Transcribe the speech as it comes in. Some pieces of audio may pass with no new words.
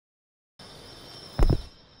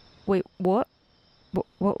Wait, what?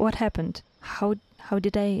 What happened? How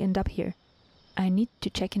did I end up here? I need to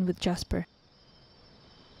check in with Jasper.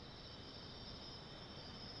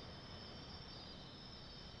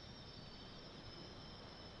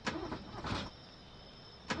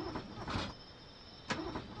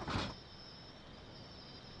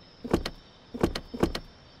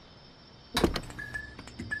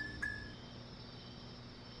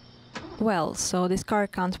 Well, so this car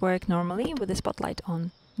can't work normally with the spotlight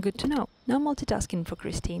on. Good to know. No multitasking for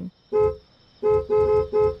Christine.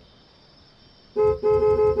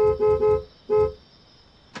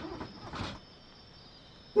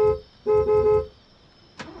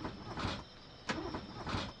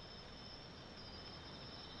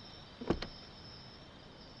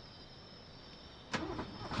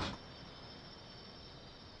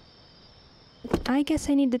 I guess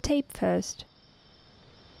I need the tape first.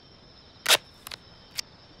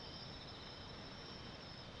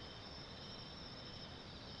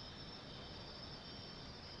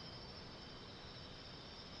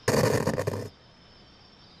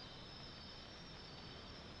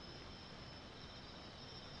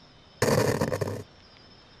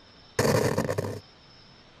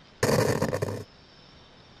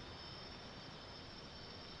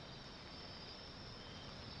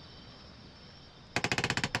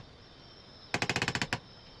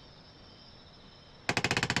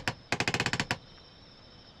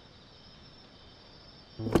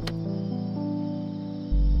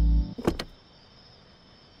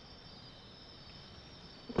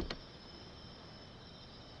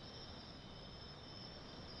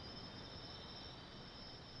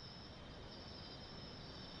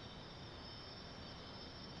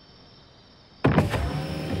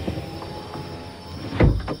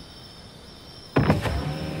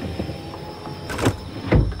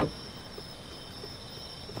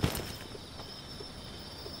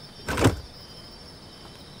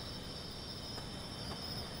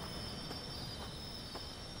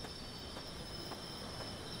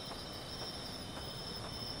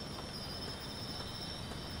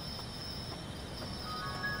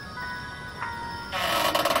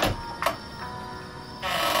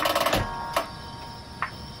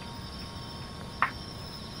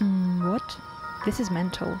 What? This is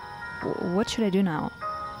mental. What should I do now?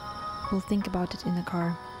 We'll think about it in the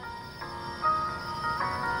car.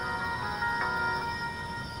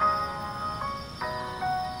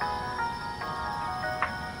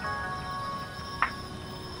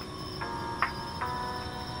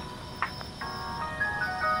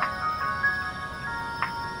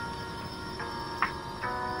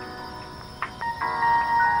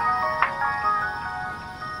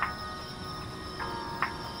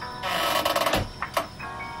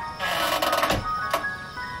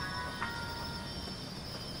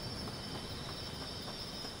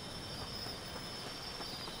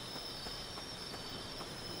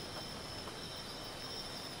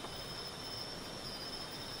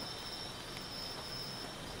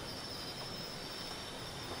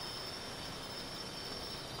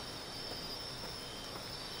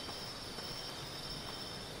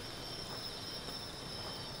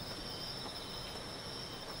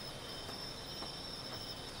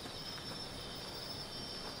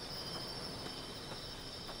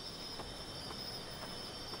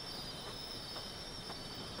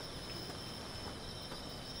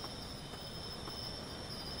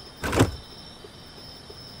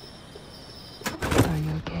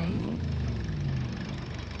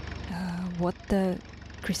 What the...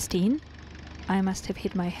 Christine? I must have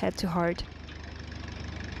hit my head too hard.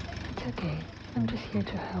 It's okay. I'm just here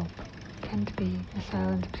to help. Can't be a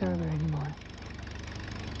silent observer anymore.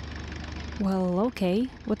 Well, okay,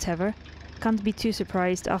 whatever. Can't be too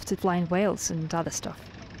surprised after flying whales and other stuff.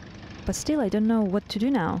 But still, I don't know what to do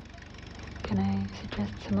now. Can I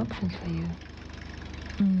suggest some options for you?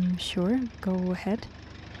 Sure, go ahead.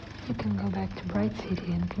 You can go back to Bright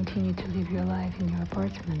City and continue to live your life in your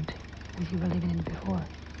apartment as you were living in before.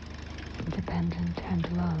 Independent and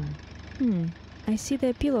alone. I see the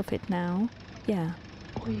appeal of it now. Yeah.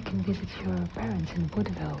 Or you can visit your parents in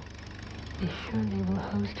Woodville. They surely will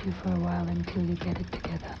host you for a while until you get it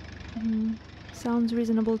together. Sounds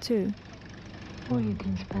reasonable too. Or you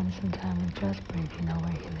can spend some time with Jasper if you know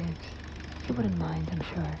where he lives. He wouldn't mind, I'm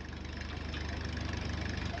sure.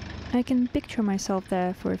 I can picture myself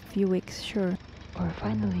there for a few weeks, sure. Or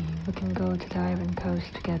finally, we can go to the Iron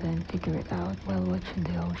Coast together and figure it out while watching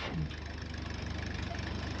the ocean.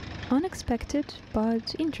 Unexpected,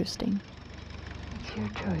 but interesting. It's your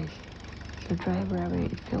choice, so drive wherever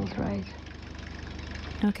it feels right.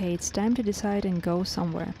 Okay, it's time to decide and go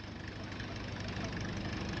somewhere.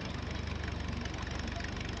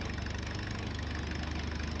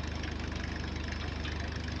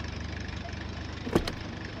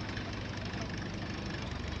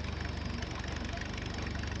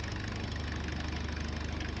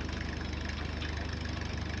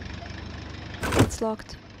 is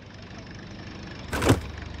locked.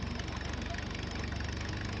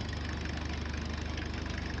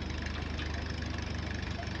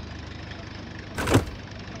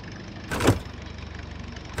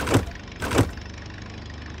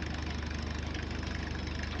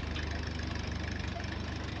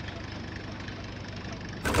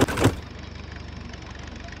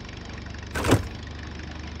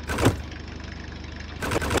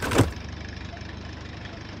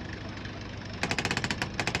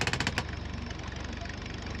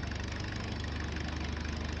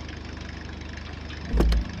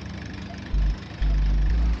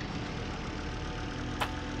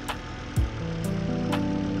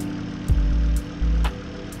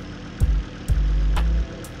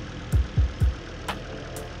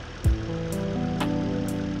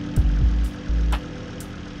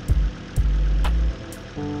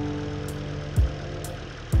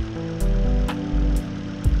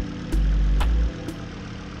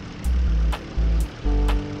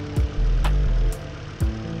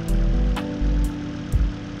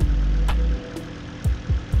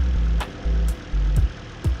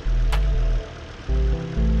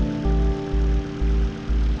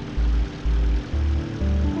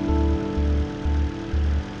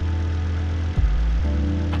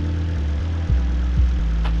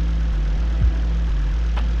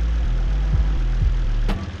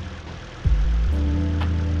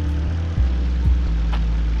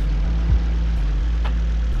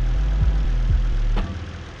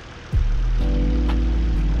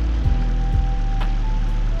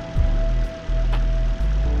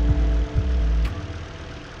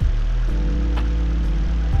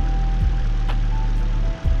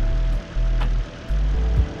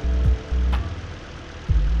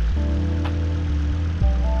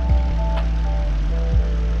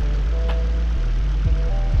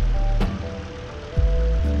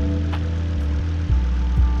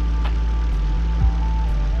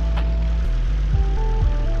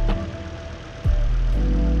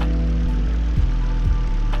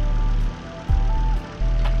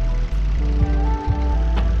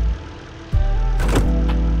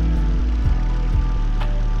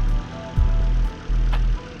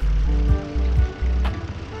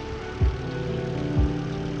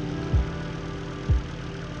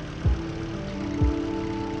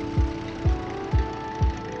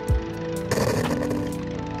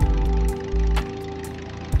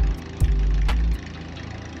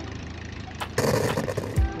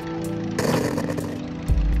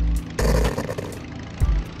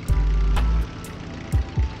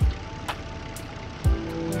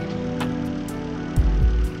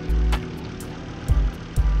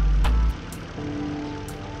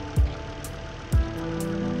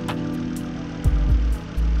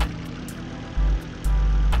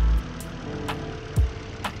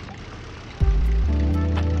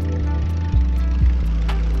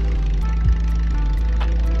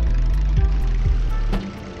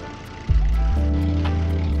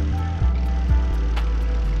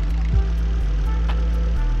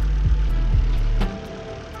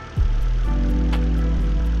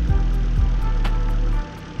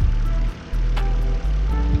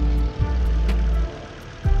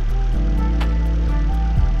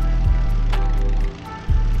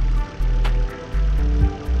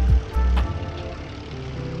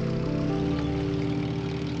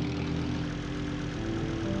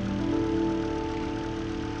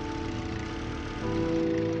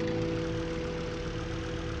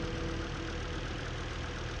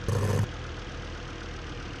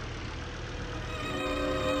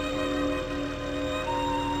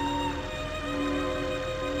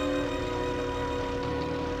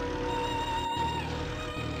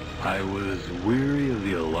 I was weary of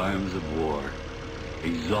the alarms of war,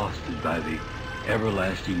 exhausted by the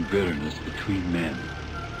everlasting bitterness between men.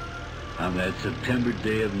 On that September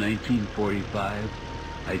day of 1945,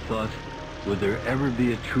 I thought, would there ever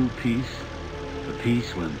be a true peace? A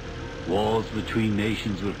peace when walls between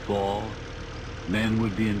nations would fall, men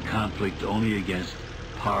would be in conflict only against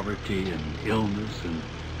poverty and illness, and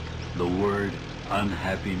the word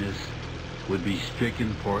unhappiness would be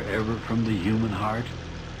stricken forever from the human heart?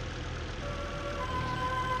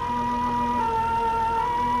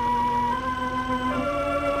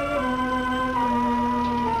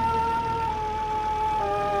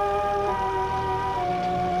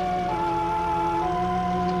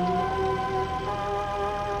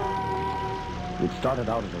 It started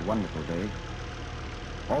out as a wonderful day.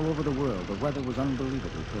 All over the world, the weather was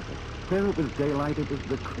unbelievably perfect. Where it was daylight, it was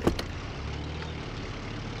the...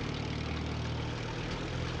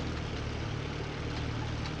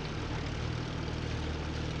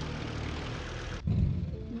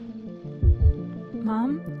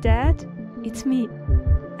 Mom, Dad, it's me.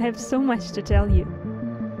 I have so much to tell you.